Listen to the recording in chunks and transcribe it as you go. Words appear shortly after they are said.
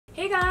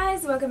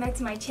guys, welcome back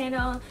to my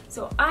channel.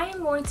 So I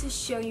am going to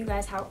show you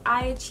guys how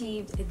I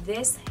achieved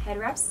this head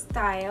wrap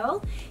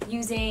style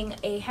using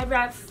a head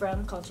wrap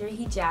from Culture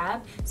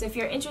Hijab. So if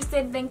you're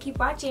interested, then keep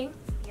watching.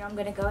 Here I'm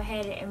going to go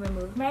ahead and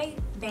remove my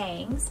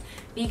bangs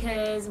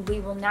because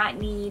we will not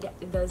need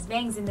those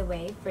bangs in the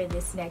way for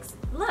this next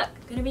look.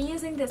 I'm going to be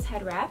using this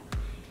head wrap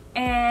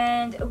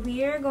and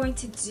we are going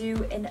to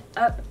do an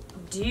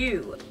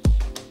updo.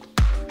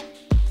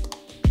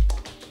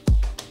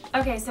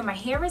 Okay, so my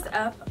hair is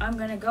up. I'm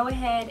gonna go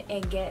ahead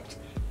and get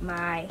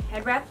my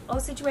head wrap all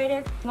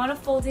situated. You wanna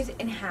fold it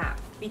in half.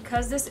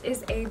 Because this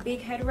is a big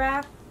head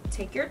wrap,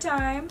 take your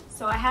time.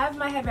 So I have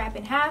my head wrap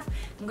in half.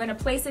 I'm gonna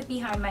place it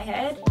behind my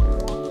head.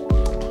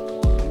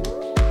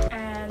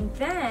 And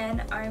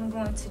then I'm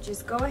going to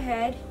just go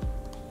ahead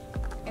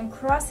and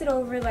cross it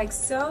over like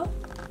so.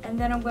 And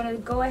then I'm gonna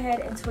go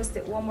ahead and twist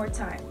it one more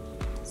time.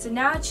 So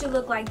now it should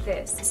look like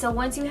this. So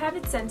once you have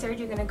it centered,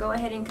 you're gonna go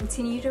ahead and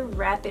continue to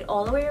wrap it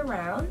all the way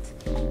around.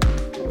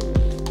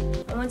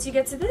 And once you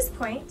get to this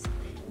point,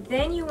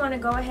 then you wanna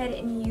go ahead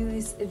and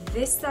use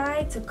this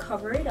side to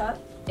cover it up.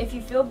 If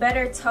you feel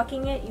better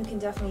tucking it, you can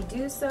definitely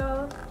do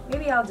so.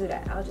 Maybe I'll do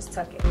that, I'll just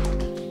tuck it.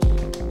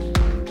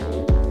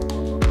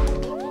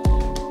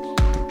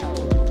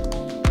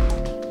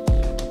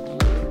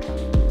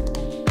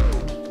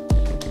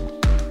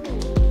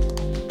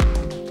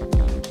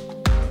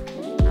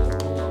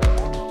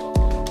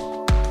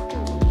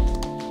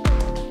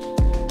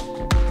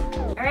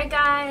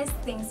 Guys,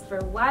 thanks for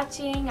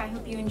watching. I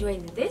hope you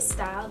enjoyed this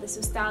style. This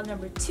was style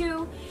number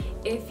 2.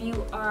 If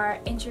you are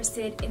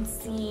interested in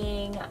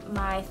seeing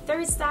my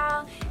third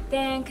style,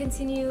 then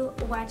continue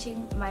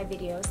watching my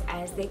videos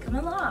as they come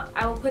along.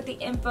 I will put the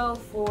info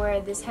for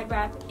this head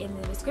wrap in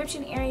the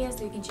description area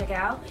so you can check it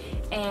out.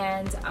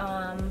 And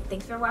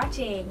thanks for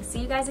watching. See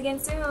you guys again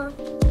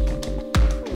soon.